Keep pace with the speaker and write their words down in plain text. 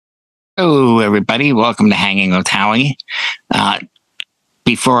Hello, everybody. Welcome to Hanging with Howie. Uh,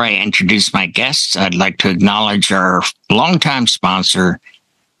 Before I introduce my guests, I'd like to acknowledge our longtime sponsor,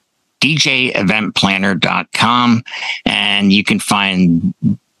 djeventplanner.com. And you can find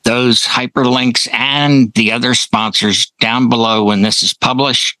those hyperlinks and the other sponsors down below when this is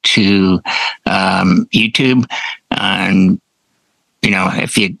published to YouTube. And,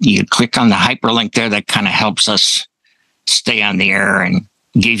 if you click on the hyperlink there, that kind of helps us stay on the air and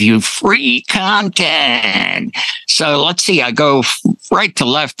give you free content. So let's see. I go right to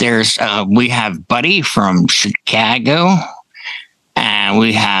left. We have Buddy from Chicago, and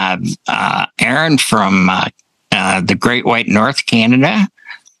we have Aaron from the Great White North, Canada,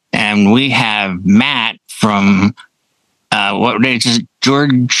 and we have Matt from what is it,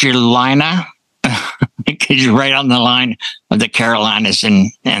 Georgia, because you're right on the line of the Carolinas, and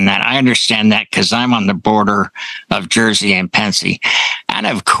that I understand that because I'm on the border of Jersey and Pennsy. And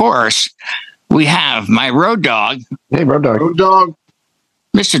of course, we have my road dog. Hey, road dog. Road dog.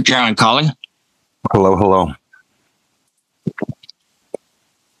 Mr. John Colley. Hello, hello.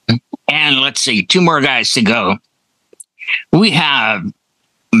 And let's see, two more guys to go. We have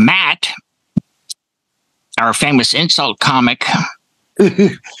Matt, our famous insult comic.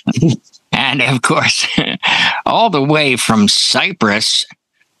 And of course, all the way from Cyprus,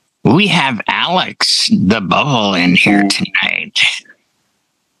 we have Alex the Bubble in here tonight.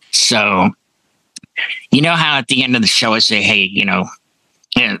 So, you know how at the end of the show I say, hey,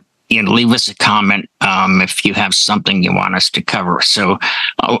 leave us a comment if you have something you want us to cover. So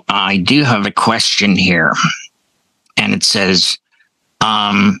I do have a question here, and it says,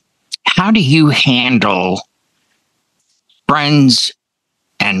 how do you handle friends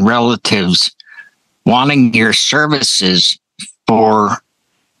and relatives wanting your services for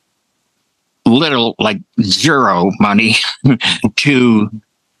little, like zero money to,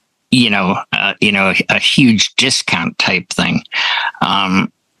 a huge discount type thing?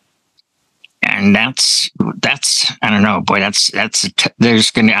 And that's, I don't know, boy, I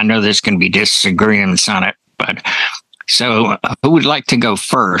know there's going to be disagreements on it, but so who would like to go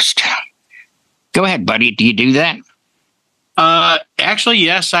first? Go ahead, buddy. Do you do that? Actually,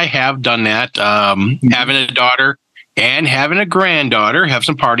 yes, I have done that. Having a daughter and having a granddaughter, have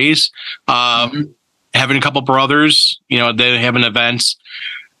some parties, having a couple brothers, they having events.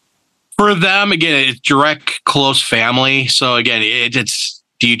 For them, again, it's direct, close family. So again, it's,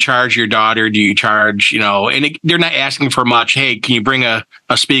 do you charge your daughter? Do you charge, they're not asking for much. Hey, can you bring a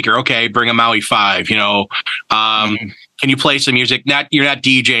speaker? Okay, bring a Maui 5, can you play some music? You're not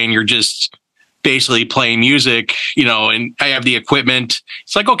DJing, you're just basically playing music, and I have the equipment.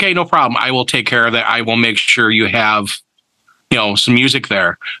 It's like, okay, no problem. I will take care of that. I will make sure you have, some music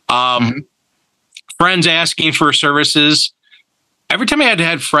there. Friends asking for services. Every time I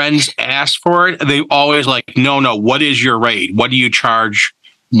had friends ask for it, they always like, no, what is your rate? What do you charge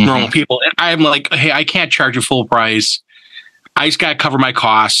normal people? And I'm like, hey, I can't charge you full price. I just got to cover my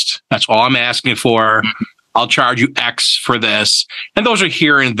cost. That's all I'm asking for. I'll charge you X for this. And those are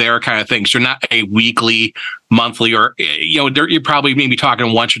here and there kind of things. They're not a weekly, monthly, or, you're probably maybe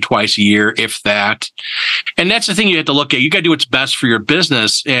talking once or twice a year, if that. And that's the thing you have to look at. You got to do what's best for your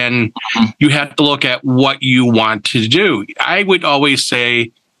business, and you have to look at what you want to do. I would always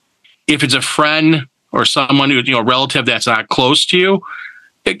say, if it's a friend or someone who, a relative that's not close to you,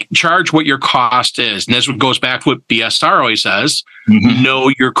 charge what your cost is. And this goes back to what BSR always says, know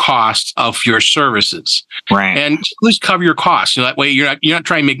your cost of your services. Right. And at least cover your costs. That way you're not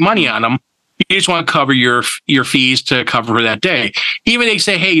trying to make money on them. You just want to cover your fees to cover for that day. Even they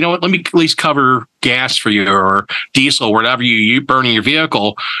say, hey, you know what, let me at least cover gas for you, or diesel, or whatever you burn in your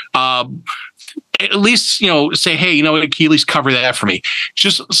vehicle. At least, say, hey, can you at least cover that for me?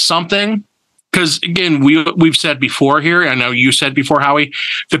 Just something. Because again, we've said before here, I know you said before, Howie,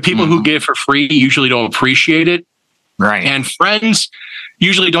 the people who get it for free usually don't appreciate it. Right. And friends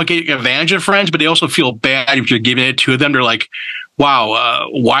usually don't get advantage of friends, but they also feel bad if you're giving it to them. They're like, wow,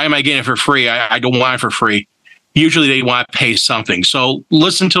 why am I getting it for free? I don't want it for free. Usually they want to pay something. So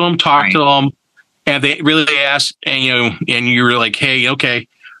listen to them, talk to them, and they really ask, and you're like, hey, okay,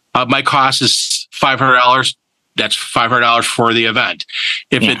 my cost is $500. That's $500 for the event.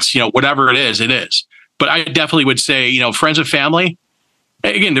 If it's, whatever it is, it is. But I definitely would say, friends and family,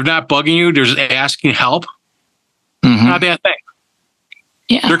 again, they're not bugging you. They're just asking help. Not a bad thing.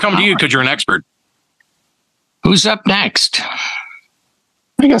 Yeah. They're coming to you because you're an expert. Who's up next?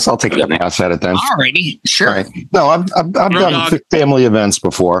 I guess I'll take a pass at it then. Alrighty, sure. All right. No, I've done family events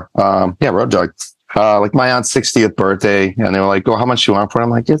before. Road dog. Like my aunt's 60th birthday, and they were like, "Oh, how much you want for it?" I'm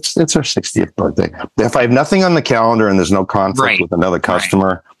like, "It's her 60th birthday." If I have nothing on the calendar and there's no conflict with another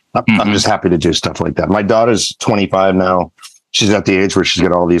customer, I'm just happy to do stuff like that. My daughter's 25 now. She's at the age where she's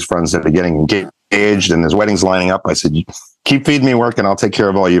got all these friends that are getting engaged and there's weddings lining up. I said, keep feeding me work and I'll take care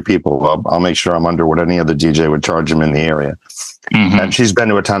of all you people. I'll make sure I'm under what any other DJ would charge them in the area. And she's been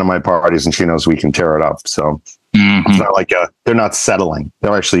to a ton of my parties and she knows we can tear it up. So it's not like they're not settling.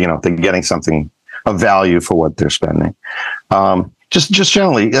 They're actually, they're getting something of value for what they're spending. Just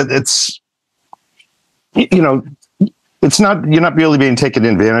generally, it's, it's not, you're not really being taken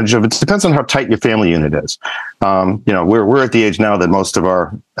advantage of. It depends on how tight your family unit is. We're at the age now that most of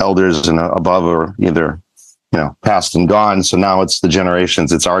our elders and above are either, passed and gone. So now it's the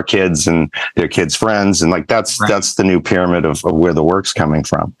generations, it's our kids and their kids' friends. And like, that's the new pyramid of where the work's coming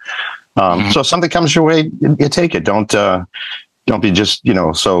from. So if something comes your way, you take it. Don't be just,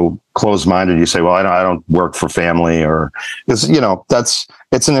 so closed-minded. You say, well, I don't work for family or it's,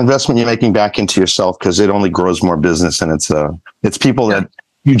 it's an investment you're making back into yourself because it only grows more business. And it's people that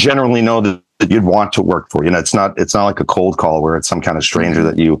you generally know that you'd want to work for. It's not like a cold call where it's some kind of stranger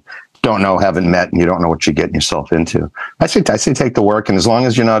that you don't know, haven't met, and you don't know what you're getting yourself into. I say take the work. And as long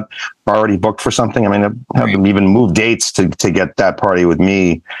as you're not already booked for something, I have them even move dates to get that party with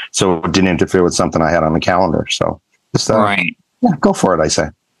me. So it didn't interfere with something I had on the calendar. So just, yeah, go for it, I say.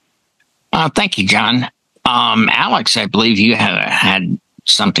 Thank you, John. Alex, I believe you had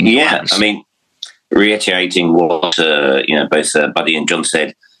something. Yeah, reiterating what both Buddy and John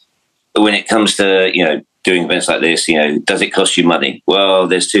said. When it comes to doing events like this, does it cost you money? Well,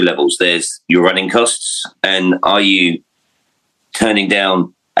 there's two levels. There's your running costs, and are you turning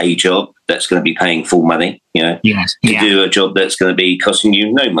down a job that's going to be paying full money? To do a job that's going to be costing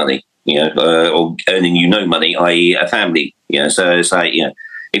you no money. Or earning you no money, i.e. a family. So it's like,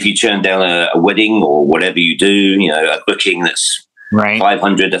 if you turn down a wedding or whatever you do, a booking that's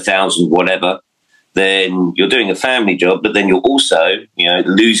 500, 1,000, whatever, then you're doing a family job, but then you're also,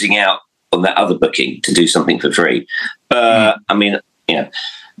 losing out on that other booking to do something for free. My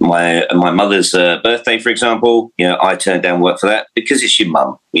mother's birthday, for example, I turned down work for that because it's your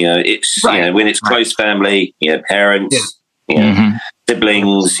mum. It's, when it's close family, parents,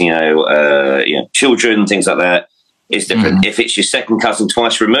 siblings, children, things like that, it's different. If it's your second cousin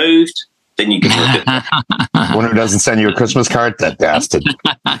twice removed, then you can look at one who doesn't send you a Christmas card, that bastard.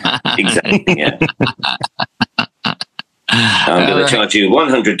 Exactly, yeah. I'm going to charge you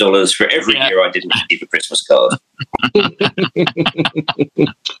 $100 for every year I didn't receive a Christmas card.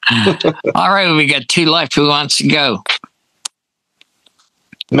 All right, we got two left. Who wants to go?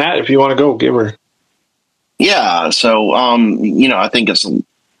 Matt, if you want to go, give her. Yeah, so I think it's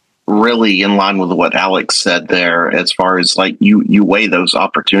really in line with what Alex said there, as far as like you weigh those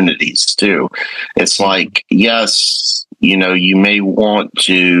opportunities too. It's like, yes, you may want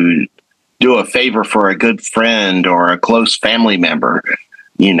to do a favor for a good friend or a close family member,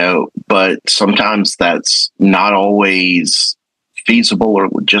 but sometimes that's not always feasible or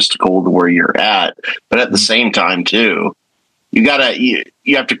logistical to where you're at. But at the same time too, you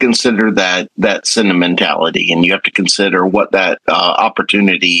have to consider that sentimentality, and you have to consider what that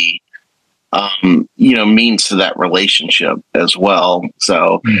opportunity, means to that relationship as well.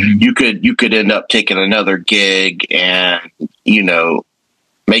 So you could end up taking another gig and,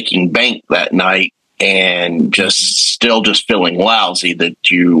 making bank that night and just feeling lousy that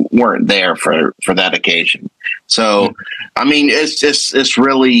you weren't there for that occasion. So, it's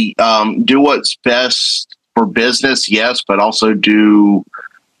really, do what's best for business, yes, but also do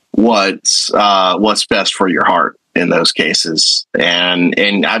what's best for your heart in those cases.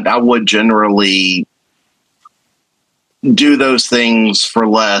 And I would generally do those things for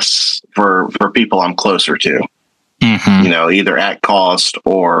less for people I'm closer to, either at cost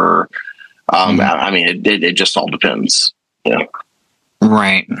or, it just all depends.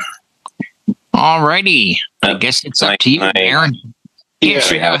 Right. All righty. I guess it's up to you, Aaron. Yes,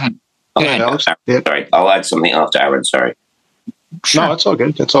 sorry, I'll add something after Aaron. Sorry. Sure. No, it's all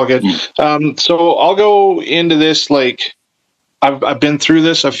good. It's all good. So I'll go into this. Like I've been through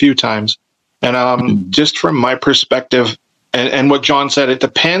this a few times, and just from my perspective, and what John said, it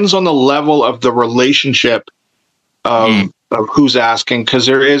depends on the level of the relationship of who's asking. Because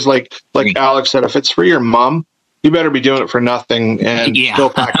there is like Alex said, if it's for your mom, you better be doing it for nothing and still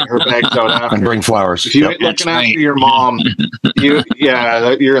packing her bags out after. And bring flowers. If you're looking after your mom, you're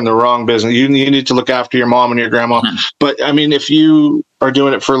in the wrong business. You need to look after your mom and your grandma. But if you are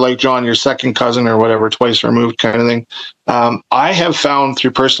doing it for, like John, your second cousin or whatever, twice removed kind of thing, I have found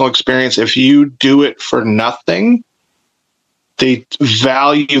through personal experience, if you do it for nothing, they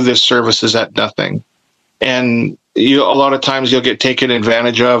value the services at nothing. And a lot of times you'll get taken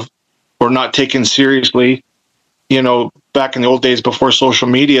advantage of or not taken seriously. back in the old days before social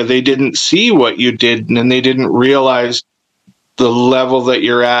media, they didn't see what you did, and they didn't realize the level that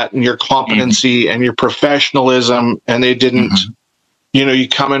you're at and your competency and your professionalism. And they didn't, you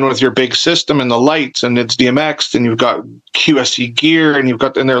come in with your big system and the lights and it's DMX and you've got QSC gear and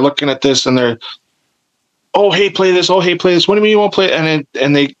and they're looking at this and they're, oh, hey, play this. Oh, hey, play this. What do you mean you won't play it?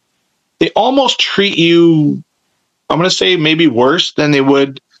 And they almost treat you, I'm going to say maybe worse than they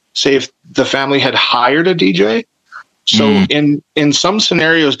would say if the family had hired a DJ. So in some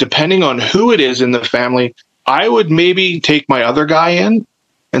scenarios, depending on who it is in the family, I would maybe take my other guy in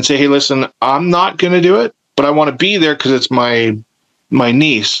and say, hey, listen, I'm not going to do it, but I want to be there because it's my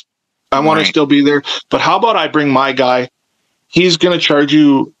niece. I want to still be there. But how about I bring my guy? He's going to charge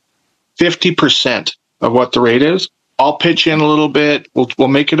you 50% of what the rate is. I'll pitch in a little bit. We'll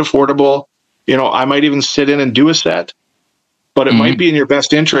make it affordable. I might even sit in and do a set, but it might be in your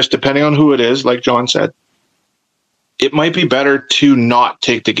best interest, depending on who it is, like John said. It might be better to not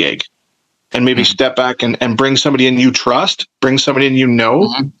take the gig and maybe step back and bring somebody in you trust, bring somebody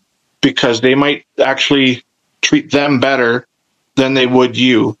in because they might actually treat them better than they would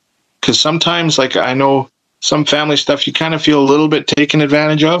you. Because sometimes, like I know some family stuff, you kind of feel a little bit taken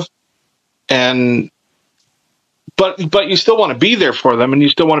advantage of. But you still want to be there for them and you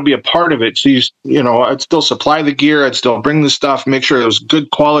still want to be a part of it. So, I'd still supply the gear. I'd still bring the stuff, make sure there's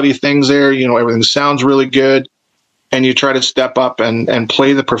good quality things there. Everything sounds really good. And you try to step up and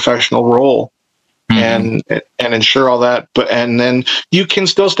play the professional role and ensure all that. And then you can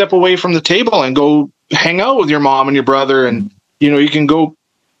still step away from the table and go hang out with your mom and your brother. And, you can go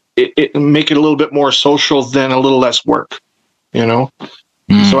make it a little bit more social than a little less work,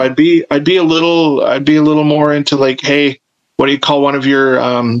 So I'd be a little more into like, hey, what do you call one of your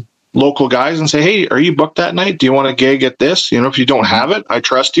local guys and say, hey, are you booked that night? Do you want a gig at this? If you don't have it, I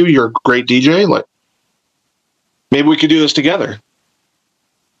trust you. You're a great DJ. Like, maybe we could do this together.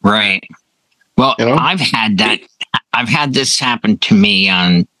 Right. Well, I've had that. I've had this happen to me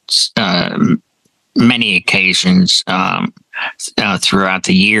on many occasions throughout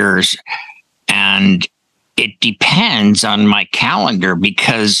the years. And it depends on my calendar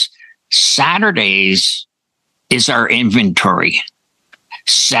because Saturdays is our inventory.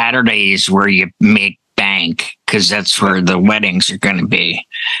 Saturdays where you make bank because that's where the weddings are going to be.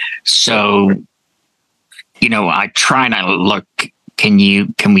 So, I try to look, can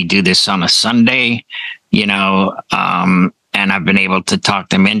we do this on a Sunday? And I've been able to talk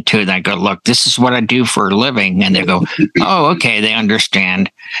them into it. I go, look, this is what I do for a living. And they go, oh, okay. They understand.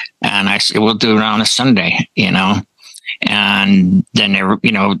 And I say, we'll do it on a Sunday, and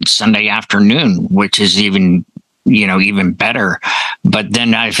then, Sunday afternoon, which is even better. But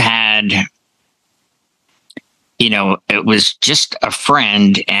then I've had, it was just a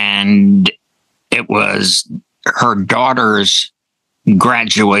friend and it was her daughter's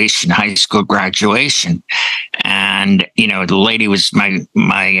graduation, high school graduation. And, the lady was my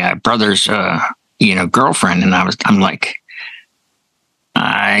brother's, girlfriend. And I'm like,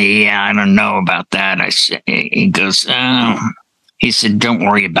 I don't know about that. He goes, he said, don't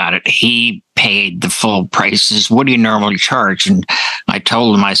worry about it. He paid the full prices. What do you normally charge? And I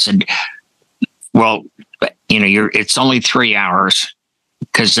told him, I said, well, it's only 3 hours.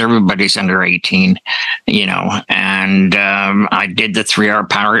 Because everybody's under 18, and I did the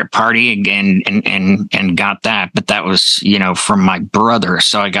 3-hour party again and got that. But that was, from my brother.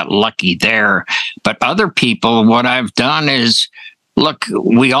 So I got lucky there. But other people, what I've done is, look,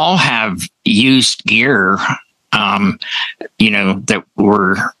 we all have used gear, that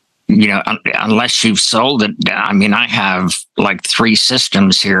were, unless you've sold it. I mean, I have like 3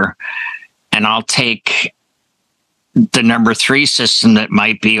 systems here and I'll take the number 3 system that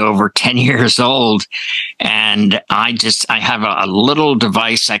might be over 10 years old. And I have a little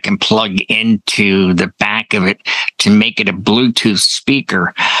device I can plug into the back of it to make it a Bluetooth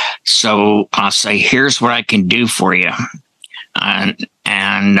speaker. So I'll say, here's what I can do for you.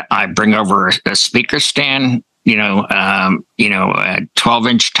 And I bring over a speaker stand, a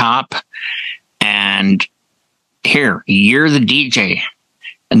 12-inch top. And here, you're the DJ.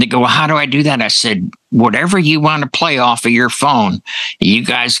 And they go, well, how do I do that? I said, whatever you want to play off of your phone, you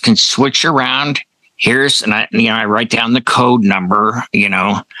guys can switch around. Here's, and I write down the code number,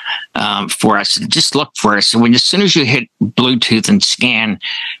 for us. Just look for us. So as soon as you hit Bluetooth and scan,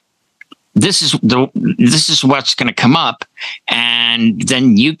 this is what's going to come up. And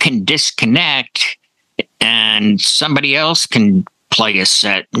then you can disconnect and somebody else can play a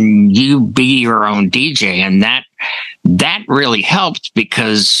set and you be your own DJ. And that really helped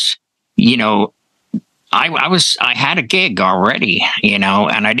because, I had a gig already, and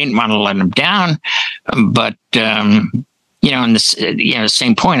I didn't want to let them down, but in this,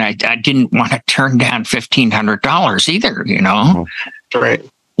 same point, I didn't want to turn down $1,500 either, Right.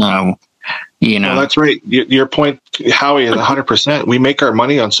 Well, that's right. Your point, Howie, is 100%. We make our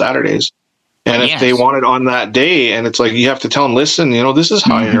money on Saturdays. And if they want it on that day, and it's like, you have to tell them, listen, this is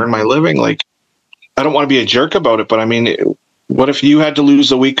how I earn my living. Like, I don't want to be a jerk about it, but I mean, what if you had to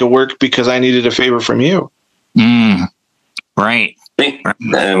lose a week of work because I needed a favor from you? Right. Can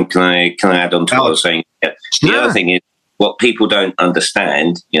I add on to what I was saying? Yeah. Sure. The other thing is, what people don't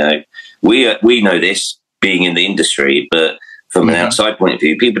understand, we know this being in the industry, but from an outside point of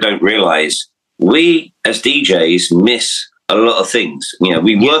view, people don't realize we as DJs miss a lot of things.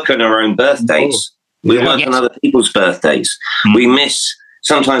 We work on our own birthdays. We work on other people's birthdays.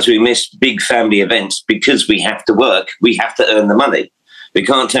 Sometimes we miss big family events because we have to work. We have to earn the money. We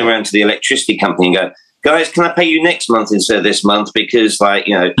can't turn around to the electricity company and go, guys, can I pay you next month instead of this month? Because I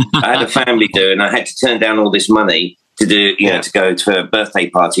had a family do, and I had to turn down all this money to do, to go to a birthday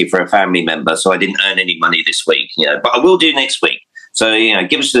party for a family member. So I didn't earn any money this week, but I will do next week. So,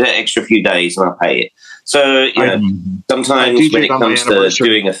 give us an extra few days and I'll pay it. So, sometimes when it comes to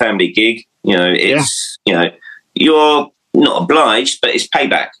doing a family gig, it's, you're not obliged, but it's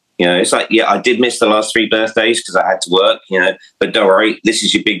payback. It's like, I did miss the last 3 birthdays because I had to work, but don't worry, this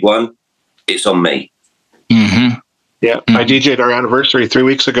is your big one. It's on me. Yeah. I DJ'd our anniversary 3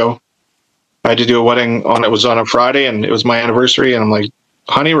 weeks ago. I had to do a wedding it was on a Friday, and it was my anniversary. And I'm like,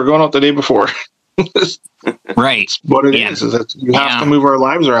 honey, we're going out the day before. Right. What it is that you have to move our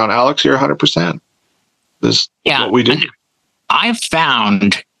lives around. Alex, you're 100%. This is what we do. I've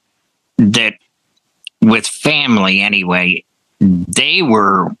found that with family anyway, they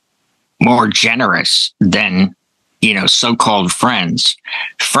were more generous than, so-called friends.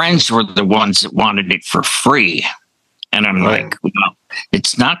 Friends were the ones that wanted it for free. And I'm like, well,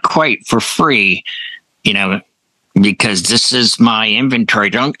 it's not quite for free, because this is my inventory.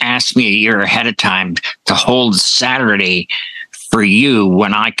 Don't ask me a year ahead of time to hold Saturday for you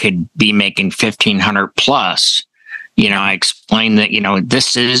when I could be making 1,500 plus. I explained that,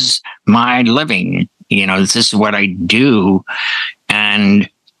 this is my living, this is what I do. And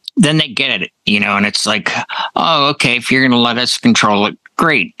then they get it, and it's like, oh, okay, if you're going to let us control it,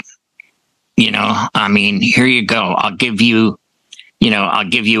 great. Here you go. I'll give you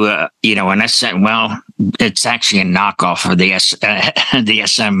a, an SM. Well, it's actually a knockoff of the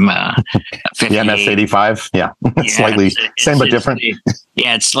SM 58. Yeah, S85. Yeah, slightly same but different.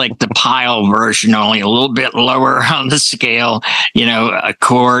 It's like the Pile version, only a little bit lower on the scale. A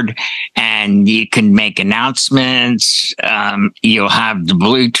chord, and you can make announcements. You'll have the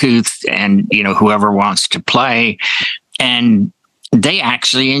Bluetooth, and whoever wants to play, and they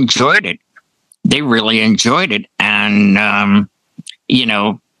actually enjoyed it. They really enjoyed it, and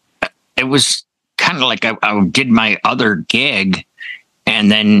it was kind of like I did my other gig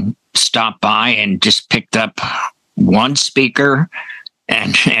and then stopped by and just picked up one speaker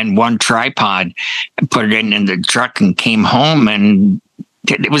and one tripod and put it in the truck and came home, and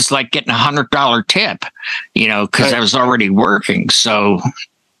it was like getting $100 tip, because I was already working. So,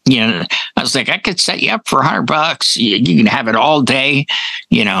 I was like, I could set you up for $100. You can have it all day,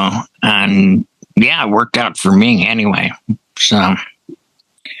 and it worked out for me anyway. So,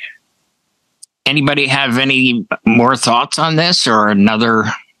 anybody have any more thoughts on this, or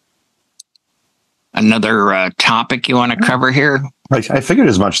another topic you want to cover here? I figured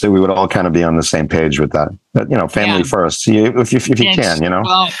as much that we would all kind of be on the same page with that. Family first, if you can,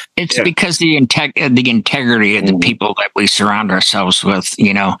 Well, it's because the integrity of the people that we surround ourselves with.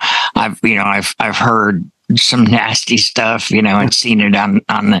 I've heard some nasty stuff, and seen it on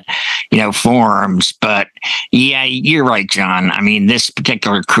the, forums. But yeah, you're right, John. This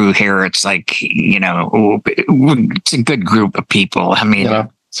particular crew here, it's like, it's a good group of people.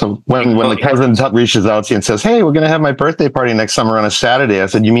 So when the cousin reaches out to you and says, "Hey, we're going to have my birthday party next summer on a Saturday," I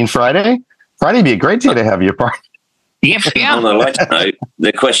said, "You mean Friday? Friday'd be a great day to have your party." Yeah. On a lighter note,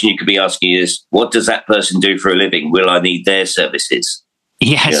 the question you could be asking is, what does that person do for a living? Will I need their services?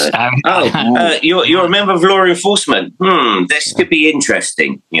 Yes. You're a member of law enforcement. This could be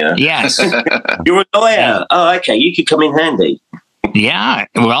interesting. Yes. You're a lawyer. Oh, okay. You could come in handy. Yeah,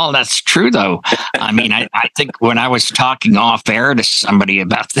 well, that's true, though. I think when I was talking off air to somebody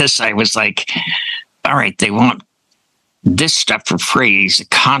about this, I was like, all right, they want this stuff for free. He's a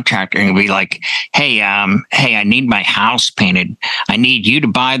contractor, and be like, hey, I need my house painted. I need you to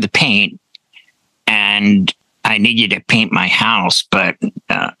buy the paint, and I need you to paint my house, but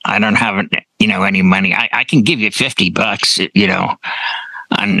I don't have, any money. I can give you $50,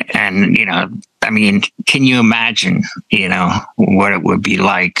 and you know, I mean, can you imagine, you know, what it would be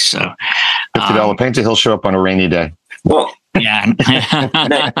like? So $50 painter, he'll show up on a rainy day. Well, yeah.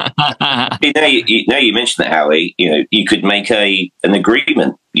 now you mentioned that, Howie, you know, you could make an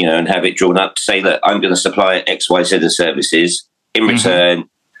agreement, you know, and have it drawn up to say that I'm going to supply XYZ of services. In return,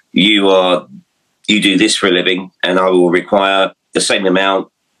 you do this for a living, and I will require the same amount.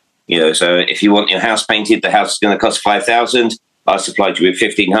 You know, so if you want your house painted, the house is going to cost 5,000. I supplied you with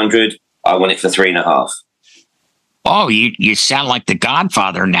 1,500. I want it for 3.5. Oh, you sound like the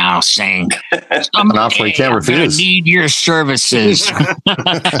Godfather now, saying, An offer you can't refuse. Need your services.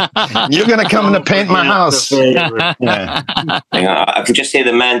 You're going to come in to paint my house. Yeah. Hang on, I can just hear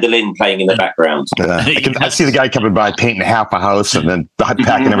the mandolin playing in the background. I see the guy coming by painting half a house and then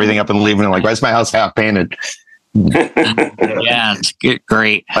packing everything up and leaving. I'm like, why's my house half painted? Yeah, it's good,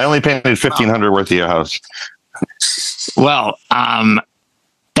 great. I only painted 1,500 worth of your house. Well,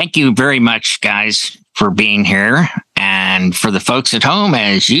 thank you very much, guys, for being here. And for the folks at home,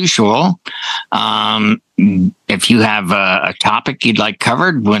 as usual, if you have a topic you'd like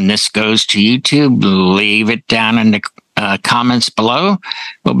covered when this goes to YouTube, leave it down in the comments below.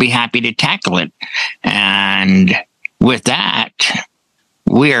 We'll be happy to tackle it. And with that,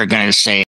 we are going to say